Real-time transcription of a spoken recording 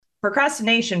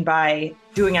Procrastination by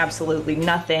doing absolutely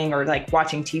nothing or like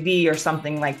watching TV or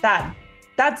something like that,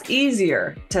 that's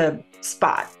easier to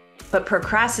spot. But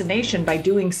procrastination by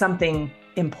doing something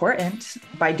important,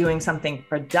 by doing something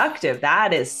productive,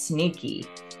 that is sneaky.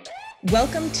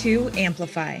 Welcome to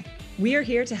Amplify. We are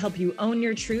here to help you own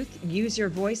your truth, use your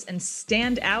voice, and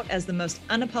stand out as the most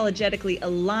unapologetically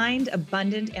aligned,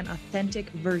 abundant, and authentic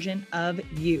version of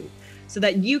you, so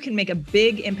that you can make a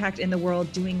big impact in the world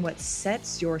doing what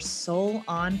sets your soul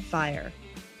on fire.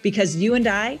 Because you and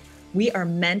I, we are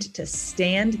meant to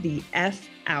stand the F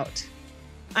out.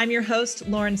 I'm your host,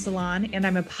 Lauren Salon, and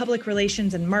I'm a public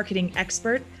relations and marketing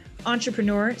expert,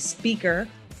 entrepreneur, speaker,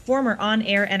 former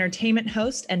on-air entertainment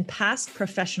host, and past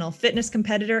professional fitness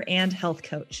competitor and health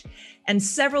coach. And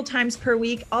several times per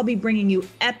week, I'll be bringing you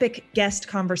epic guest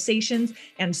conversations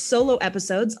and solo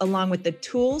episodes along with the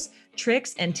tools,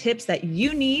 tricks, and tips that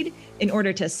you need in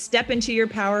order to step into your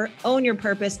power, own your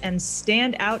purpose, and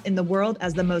stand out in the world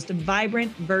as the most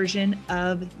vibrant version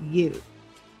of you.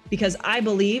 Because I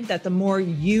believe that the more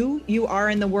you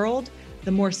are in the world,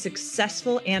 the more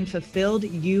successful and fulfilled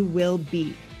you will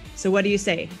be. So what do you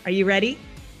say? Are you ready?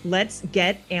 Let's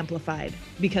get amplified,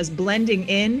 because blending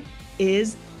in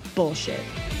is bullshit.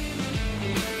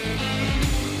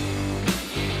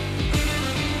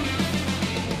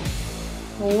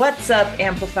 What's up,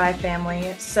 Amplify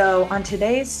family? So on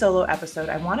today's solo episode,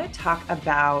 I want to talk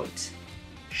about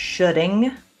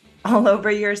shoulding all over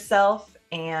yourself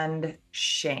and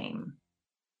shame.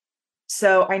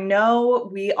 So I know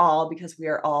we all, because we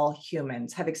are all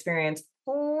humans, have experienced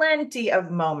plenty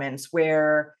of moments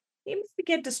where you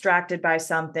get distracted by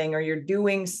something or you're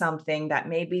doing something that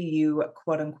maybe you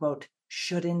quote unquote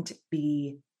shouldn't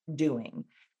be doing.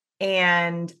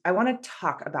 And I want to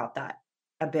talk about that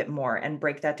a bit more and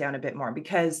break that down a bit more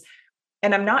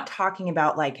and I'm not talking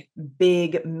about like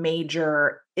big,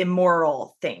 major,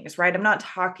 immoral things, right? I'm not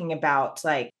talking about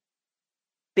like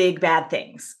big, bad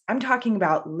things. I'm talking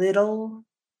about little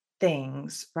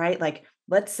things, right? Like,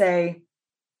 let's say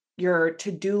your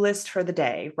to-do list for the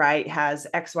day, right, has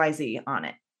XYZ on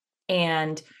it.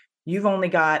 And you've only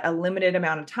got a limited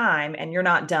amount of time and you're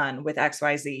not done with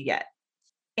XYZ yet.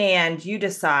 And you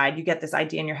decide, you get this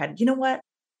idea in your head, you know what?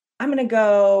 I'm going to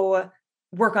go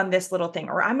work on this little thing,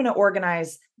 or I'm going to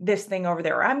organize this thing over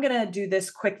there, or I'm going to do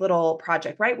this quick little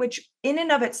project, right? Which in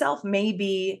and of itself may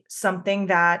be something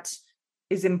that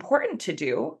is important to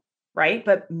do, right?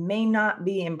 But may not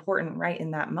be important right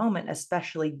in that moment,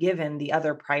 especially given the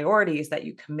other priorities that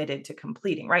you committed to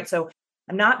completing, right? So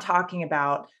I'm not talking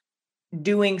about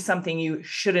doing something you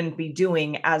shouldn't be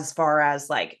doing as far as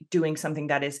like doing something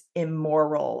that is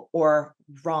immoral or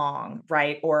wrong,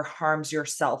 right? Or harms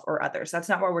yourself or others. That's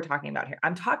not what we're talking about here.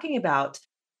 I'm talking about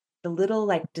the little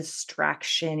like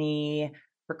distraction-y,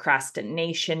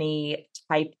 procrastination-y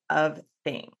type of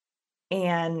thing.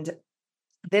 And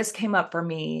this came up for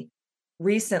me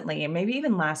recently, and maybe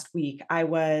even last week. I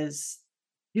was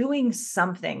doing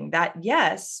something that,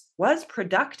 yes, was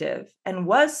productive and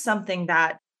was something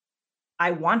that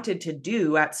I wanted to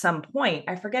do at some point.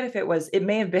 I forget if it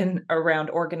may have been around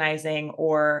organizing,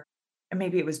 or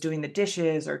maybe it was doing the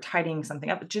dishes or tidying something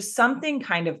up, just something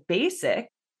kind of basic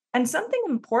and something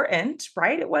important,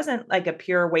 right? It wasn't like a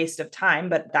pure waste of time,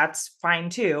 but that's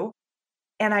fine too.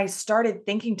 And I started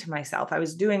thinking to myself, I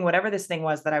was doing whatever this thing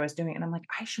was that I was doing. And I'm like,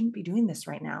 I shouldn't be doing this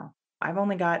right now. I've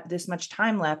only got this much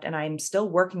time left, and I'm still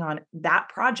working on that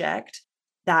project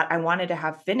that I wanted to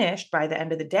have finished by the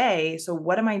end of the day. So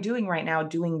what am I doing right now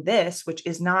doing this, which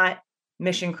is not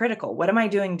mission critical? What am I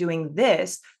doing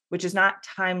this, which is not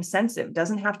time sensitive,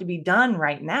 doesn't have to be done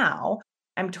right now?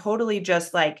 I'm totally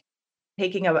just like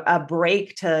taking a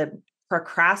break to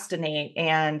procrastinate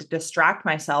and distract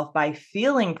myself by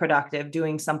feeling productive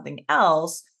doing something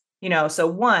else. So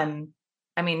one,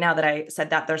 I mean, now that I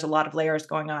said that, there's a lot of layers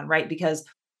going on, right? Because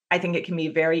I think it can be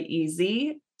very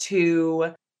easy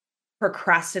to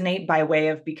procrastinate by way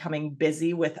of becoming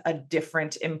busy with a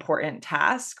different important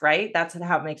task, right? That's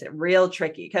how it makes it real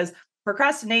tricky, because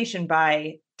procrastination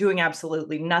by doing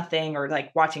absolutely nothing or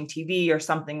like watching TV or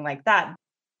something like that,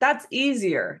 that's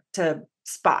easier to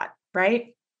spot,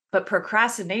 right? But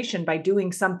procrastination by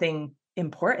doing something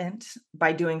important,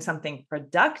 by doing something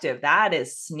productive, that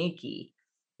is sneaky.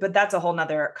 But that's a whole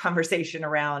nother conversation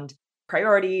around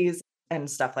priorities and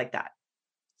stuff like that.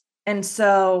 And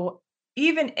so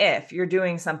even if you're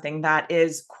doing something that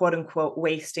is quote unquote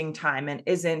wasting time and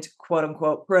isn't quote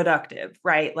unquote productive,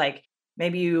 right? Like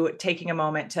maybe you taking a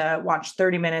moment to watch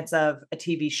 30 minutes of a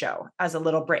TV show as a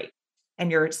little break, and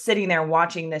you're sitting there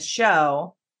watching this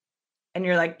show and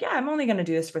you're like, yeah, I'm only going to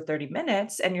do this for 30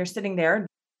 minutes. And you're sitting there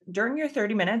during your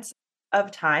 30 minutes.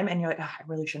 of time and you're like, "Oh, I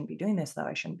really shouldn't be doing this though.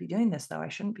 I shouldn't be doing this though. I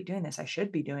shouldn't be doing this. I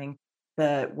should be doing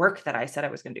the work that I said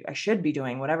I was going to do. I should be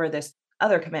doing whatever this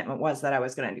other commitment was that I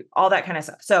was going to do." All that kind of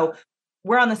stuff. So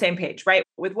we're on the same page, right?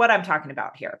 With what I'm talking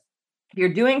about here. If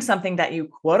you're doing something that you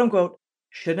quote unquote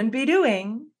shouldn't be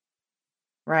doing,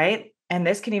 right? And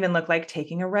this can even look like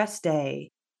taking a rest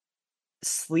day,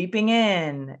 sleeping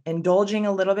in, indulging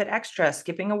a little bit extra,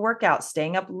 skipping a workout,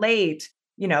 staying up late,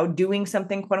 doing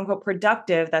something quote unquote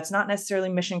productive that's not necessarily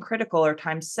mission critical or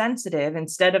time sensitive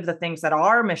instead of the things that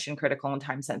are mission critical and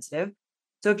time sensitive.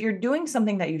 So if you're doing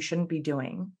something that you shouldn't be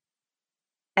doing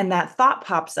and that thought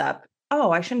pops up, oh,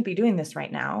 I shouldn't be doing this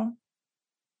right now,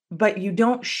 but you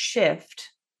don't shift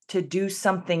to do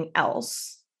something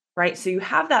else, right? So you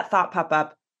have that thought pop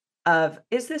up of,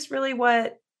 is this really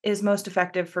what is most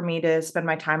effective for me to spend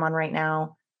my time on right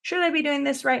now? Should I be doing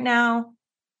this right now?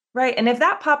 Right. And if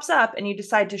that pops up and you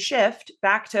decide to shift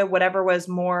back to whatever was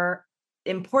more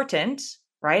important,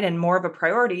 right, and more of a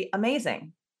priority,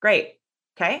 amazing. Great.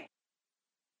 Okay.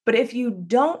 But if you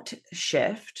don't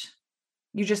shift,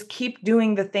 you just keep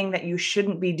doing the thing that you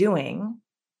shouldn't be doing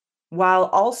while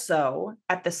also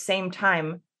at the same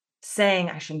time saying,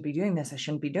 I shouldn't be doing this. I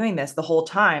shouldn't be doing this the whole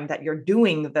time that you're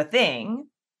doing the thing,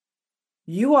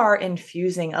 you are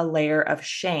infusing a layer of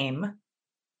shame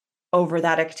over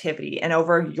that activity and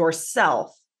over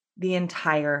yourself the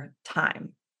entire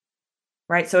time.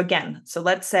 Right. So again,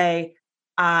 let's say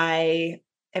I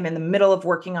am in the middle of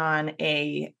working on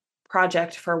a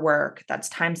project for work that's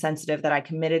time sensitive that I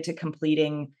committed to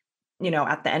completing,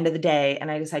 at the end of the day.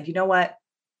 And I decide, you know what?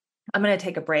 I'm going to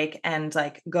take a break and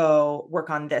like go work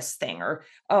on this thing, or,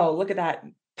 oh, look at that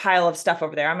pile of stuff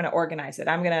over there. I'm going to organize it.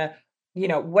 I'm going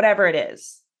to, whatever it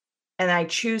is. And I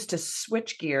choose to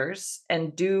switch gears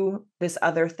and do this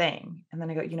other thing. And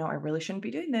then I go, I really shouldn't be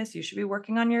doing this. You should be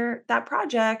working on that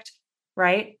project.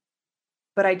 Right.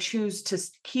 But I choose to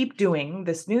keep doing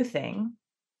this new thing.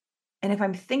 And if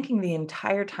I'm thinking the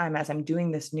entire time as I'm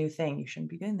doing this new thing, you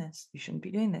shouldn't be doing this. You shouldn't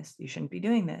be doing this. You shouldn't be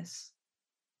doing this.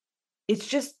 It's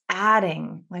just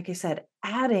adding, like I said,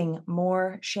 adding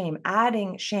more shame,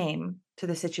 adding shame to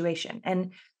the situation.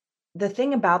 And the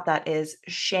thing about that is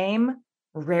shame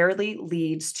rarely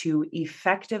leads to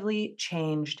effectively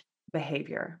changed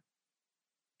behavior.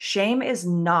 Shame is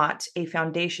not a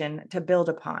foundation to build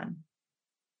upon.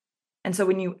 And so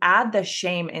when you add the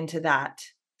shame into that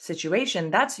situation,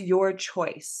 that's your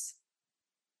choice,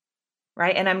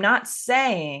 right? And I'm not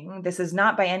saying, this is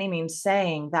not by any means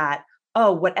saying that,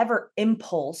 oh, whatever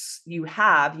impulse you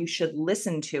have, you should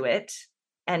listen to it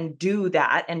and do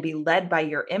that and be led by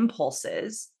your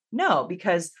impulses. No,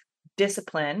 because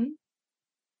discipline,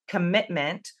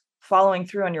 commitment, following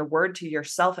through on your word to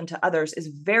yourself and to others is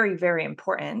very, very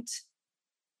important,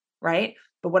 right?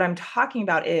 But what I'm talking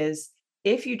about is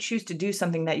if you choose to do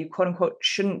something that you quote unquote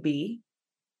shouldn't be,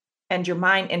 and your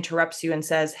mind interrupts you and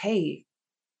says, hey,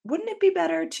 wouldn't it be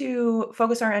better to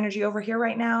focus our energy over here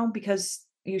right now because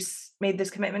you made this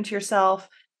commitment to yourself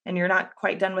and you're not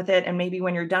quite done with it? And maybe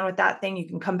when you're done with that thing, you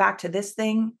can come back to this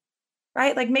thing,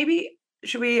 right? Like maybe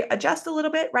should we adjust a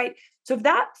little bit, right? So if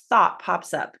that thought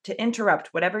pops up to interrupt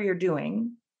whatever you're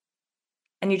doing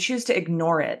and you choose to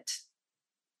ignore it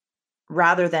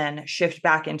rather than shift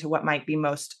back into what might be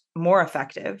more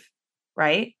effective,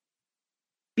 right?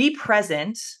 Be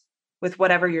present with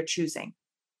whatever you're choosing,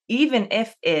 even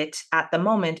if it at the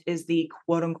moment is the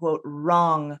quote unquote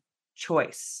wrong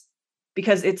choice,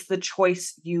 because it's the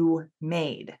choice you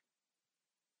made,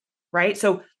 right?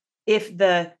 So if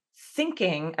the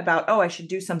thinking about, oh, I should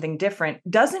do something different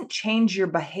doesn't change your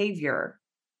behavior,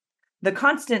 the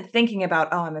constant thinking about,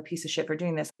 oh, I'm a piece of shit for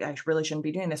doing this. I really shouldn't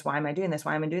be doing this. Why am I doing this?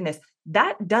 Why am I doing this?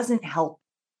 That doesn't help.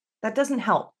 That doesn't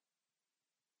help.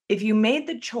 If you made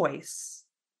the choice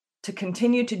to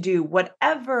continue to do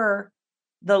whatever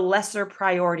the lesser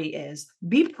priority is,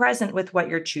 be present with what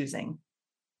you're choosing.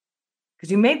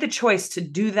 Because you made the choice to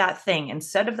do that thing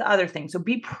instead of the other thing. So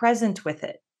be present with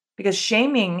it. Because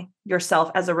shaming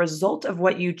yourself as a result of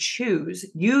what you choose,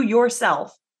 you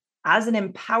yourself as an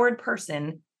empowered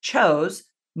person chose,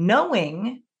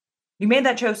 knowing you made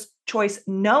that choice,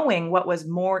 knowing what was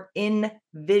more in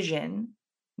vision,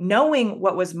 knowing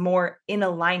what was more in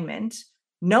alignment,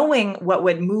 knowing what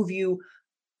would move you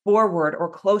forward or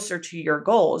closer to your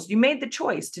goals. You made the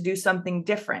choice to do something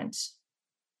different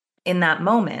in that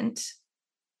moment.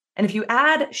 And if you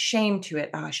add shame to it,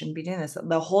 oh, I shouldn't be doing this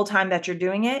the whole time that you're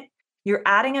doing it, you're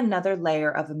adding another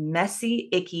layer of messy,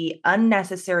 icky,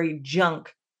 unnecessary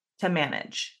junk to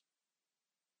manage.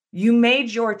 You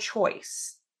made your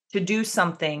choice to do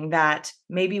something that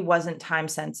maybe wasn't time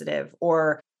sensitive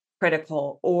or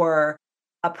critical or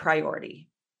a priority.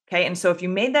 Okay. And so if you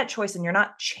made that choice and you're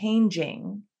not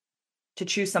changing to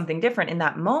choose something different in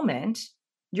that moment,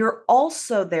 you're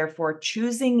also therefore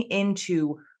choosing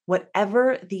into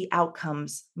whatever the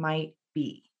outcomes might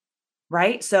be.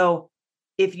 Right. So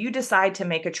if you decide to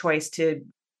make a choice to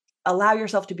allow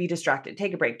yourself to be distracted,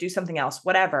 take a break, do something else,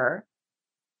 whatever,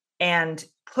 and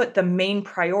put the main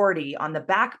priority on the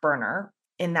back burner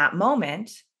in that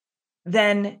moment,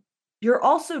 then you're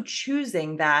also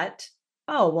choosing that,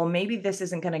 oh, well, maybe this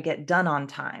isn't going to get done on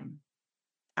time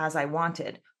as I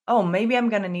wanted. Oh, maybe I'm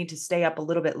going to need to stay up a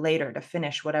little bit later to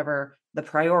finish whatever the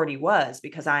priority was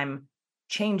because I'm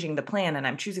changing the plan and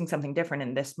I'm choosing something different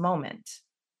in this moment.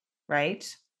 Right.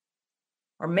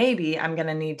 Or maybe I'm going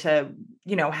to need to,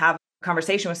 have a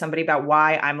conversation with somebody about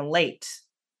why I'm late,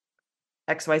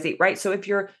 XYZ. Right. So if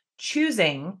you're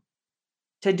choosing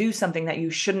to do something that you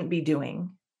shouldn't be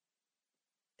doing,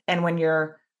 and when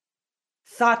your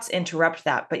thoughts interrupt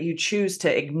that, but you choose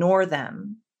to ignore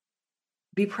them,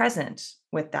 be present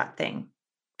with that thing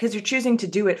because you're choosing to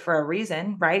do it for a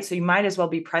reason, right? So you might as well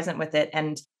be present with it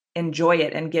and enjoy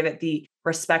it and give it the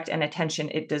respect and attention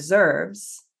it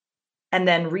deserves. And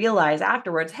then realize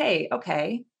afterwards, hey,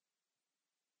 okay,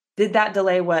 did that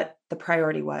delay what the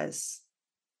priority was?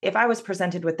 If I was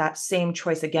presented with that same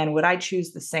choice again, would I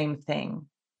choose the same thing?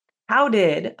 How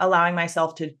did allowing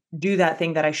myself to do that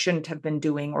thing that I shouldn't have been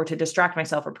doing or to distract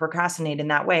myself or procrastinate in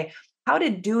that way, how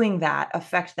did doing that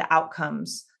affect the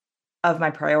outcomes of my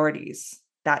priorities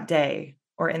that day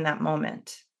or in that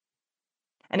moment?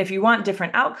 And if you want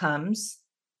different outcomes,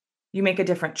 you make a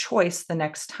different choice the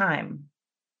next time,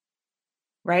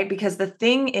 right? Because the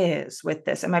thing is with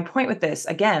this, and my point with this,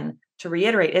 again, to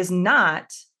reiterate, is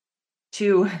not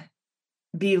to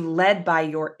be led by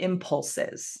your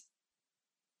impulses.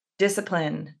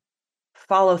 Discipline,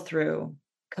 follow through,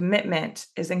 commitment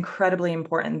is incredibly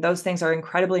important. Those things are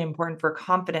incredibly important for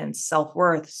confidence,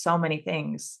 self-worth, so many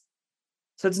things.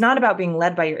 So it's not about being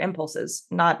led by your impulses,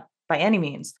 not by any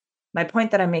means. My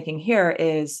point that I'm making here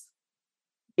is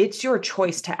it's your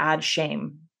choice to add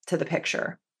shame to the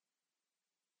picture.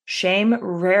 Shame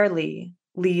rarely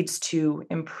leads to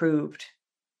improved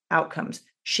outcomes.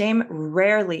 Shame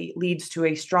rarely leads to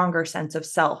a stronger sense of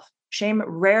self. Shame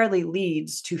rarely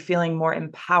leads to feeling more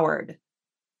empowered.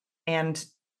 And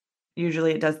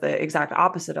usually it does the exact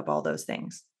opposite of all those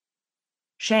things.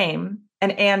 Shame.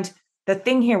 And the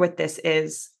thing here with this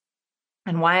is,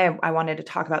 and why I wanted to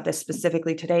talk about this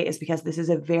specifically today is because this is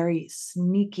a very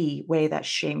sneaky way that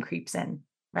shame creeps in,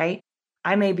 right?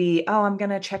 I may be, oh, I'm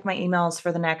going to check my emails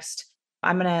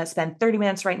I'm going to spend 30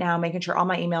 minutes right now making sure all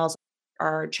my emails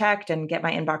are checked and get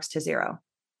my inbox to zero.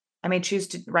 I may choose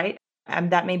to, right?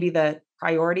 That may be the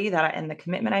priority and the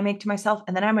commitment I make to myself.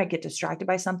 And then I might get distracted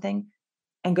by something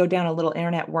and go down a little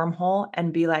internet wormhole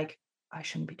and be like, I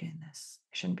shouldn't be doing this.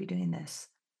 I shouldn't be doing this.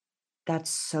 That's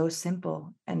so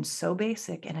simple and so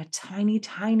basic in a tiny,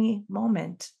 tiny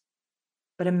moment.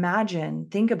 But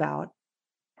think about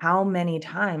how many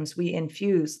times we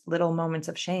infuse little moments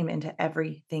of shame into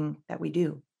everything that we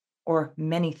do, or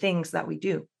many things that we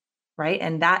do, right?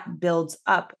 And that builds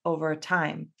up over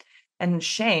time. And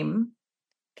shame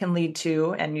can lead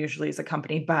to, and usually is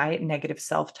accompanied by, negative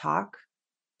self-talk,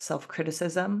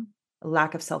 self-criticism, a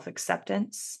lack of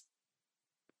self-acceptance.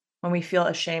 When we feel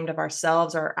ashamed of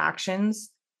ourselves or our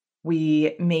actions,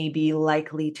 we may be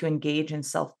likely to engage in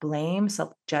self-blame,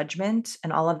 self-judgment,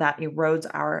 and all of that erodes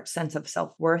our sense of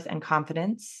self-worth and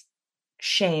confidence.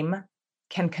 Shame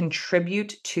can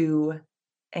contribute to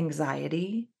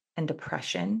anxiety and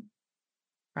depression,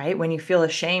 right? When you feel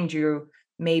ashamed, you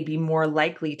may be more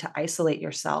likely to isolate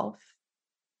yourself.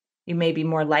 You may be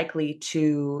more likely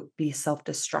to be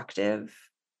self-destructive,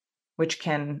 which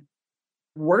can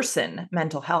worsen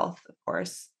mental health, of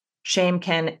course. Shame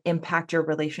can impact your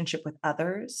relationship with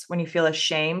others when you feel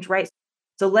ashamed, right?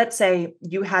 So let's say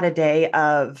you had a day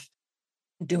of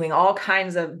doing all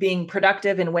kinds of being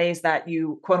productive in ways that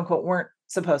you, quote unquote, weren't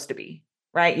supposed to be,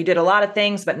 right? You did a lot of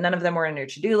things, but none of them were in your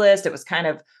to-do list. It was kind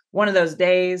of one of those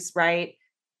days, right?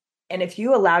 And if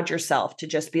you allowed yourself to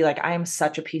just be like, I am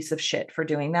such a piece of shit for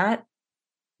doing that,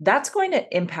 that's going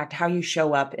to impact how you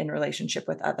show up in relationship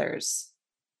with others.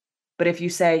 But if you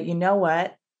say, you know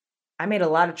what, I made a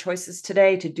lot of choices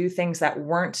today to do things that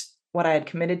weren't what I had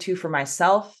committed to for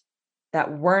myself,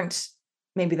 that weren't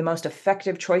maybe the most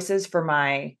effective choices for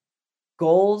my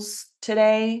goals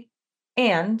today,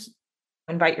 and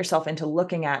invite yourself into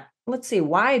looking at, let's see,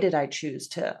 why did I choose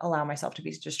to allow myself to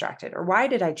be distracted? Or why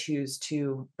did I choose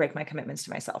to break my commitments to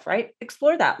myself, right?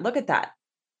 Explore that, look at that.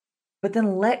 But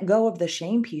then let go of the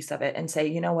shame piece of it and say,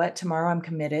 you know what, tomorrow I'm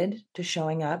committed to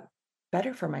showing up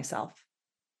better for myself.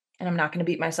 and I'm not going to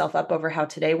beat myself up over how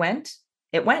today went.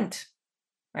 It went,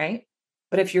 right?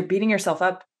 But if you're beating yourself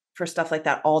up for stuff like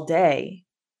that all day,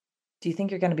 do you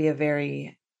think you're going to be a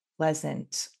very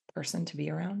pleasant person to be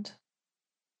around?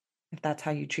 If that's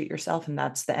how you treat yourself and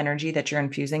that's the energy that you're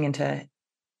infusing into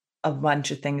a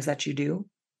bunch of things that you do.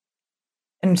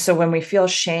 And so when we feel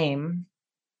shame,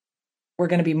 we're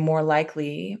going to be more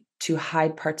likely to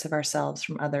hide parts of ourselves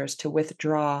from others, to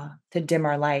withdraw, to dim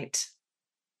our light.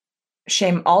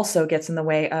 Shame also gets in the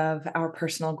way of our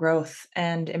personal growth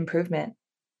and improvement.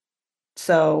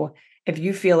 So if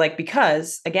you feel like,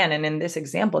 because again, and in this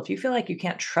example, if you feel like you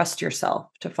can't trust yourself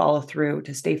to follow through,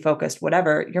 to stay focused,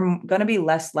 whatever, you're going to be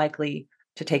less likely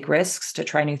to take risks, to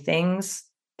try new things,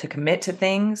 to commit to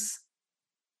things.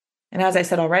 And as I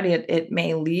said already, it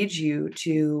may lead you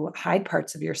to hide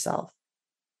parts of yourself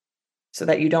so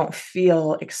that you don't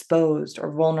feel exposed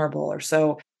or vulnerable, or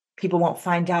so people won't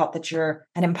find out that you're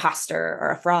an imposter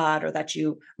or a fraud, or that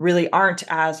you really aren't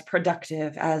as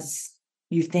productive as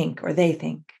you think or they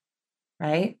think,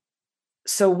 right?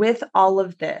 So with all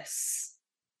of this,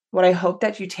 what I hope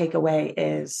that you take away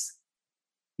is,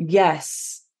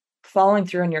 yes, following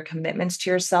through on your commitments to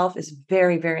yourself is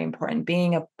very, very important.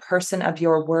 Being a person of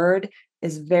your word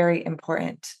is very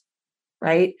important,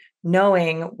 right?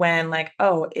 Knowing when, like,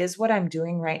 oh, is what I'm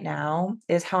doing right now,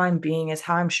 is how I'm being, is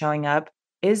how I'm showing up,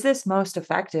 is this most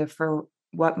effective for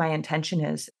what my intention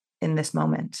is in this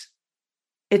moment?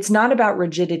 It's not about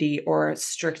rigidity or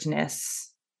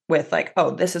strictness with like,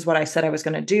 oh, this is what I said I was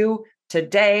going to do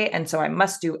today, and so I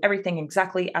must do everything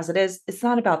exactly as it is. It's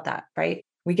not about that, right?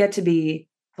 We get to be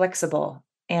flexible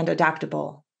and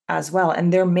adaptable as well.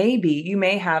 And you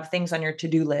may have things on your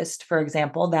to-do list, for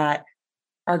example, that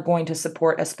are going to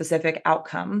support a specific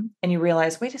outcome. And you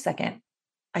realize, wait a second,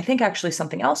 I think actually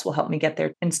something else will help me get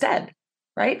there instead,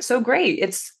 right? So great.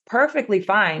 It's perfectly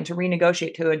fine to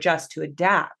renegotiate, to adjust, to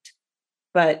adapt.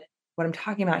 But what I'm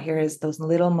talking about here is those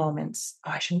little moments.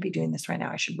 Oh, I shouldn't be doing this right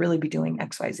now. I should really be doing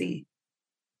XYZ.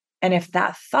 And if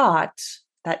that thought,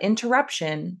 that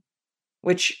interruption,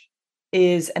 which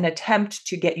is an attempt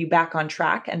to get you back on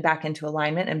track and back into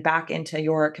alignment and back into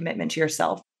your commitment to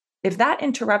yourself, if that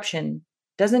interruption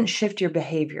doesn't shift your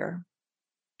behavior,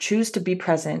 choose to be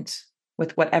present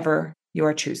with whatever you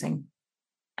are choosing.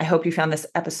 I hope you found this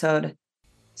episode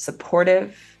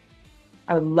supportive.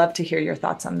 I would love to hear your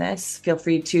thoughts on this. Feel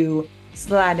free to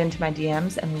slide into my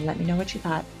DMs and let me know what you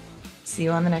thought. See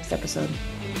you on the next episode.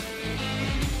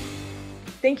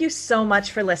 Thank you so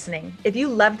much for listening. If you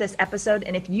loved this episode,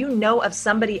 and if you know of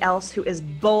somebody else who is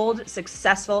bold,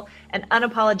 successful, and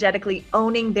unapologetically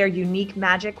owning their unique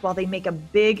magic while they make a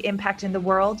big impact in the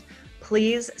world,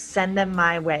 please send them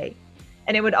my way.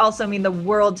 And it would also mean the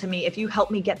world to me if you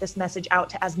help me get this message out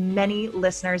to as many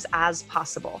listeners as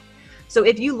possible. So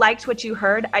if you liked what you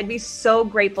heard, I'd be so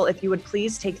grateful if you would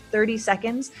please take 30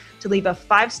 seconds to leave a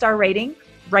 5-star rating,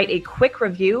 write a quick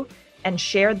review, and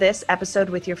share this episode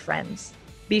with your friends.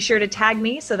 Be sure to tag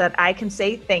me so that I can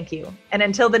say thank you. And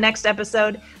until the next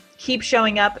episode, keep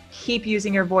showing up, keep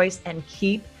using your voice, and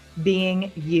keep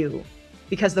being you,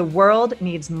 because the world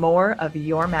needs more of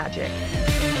your magic.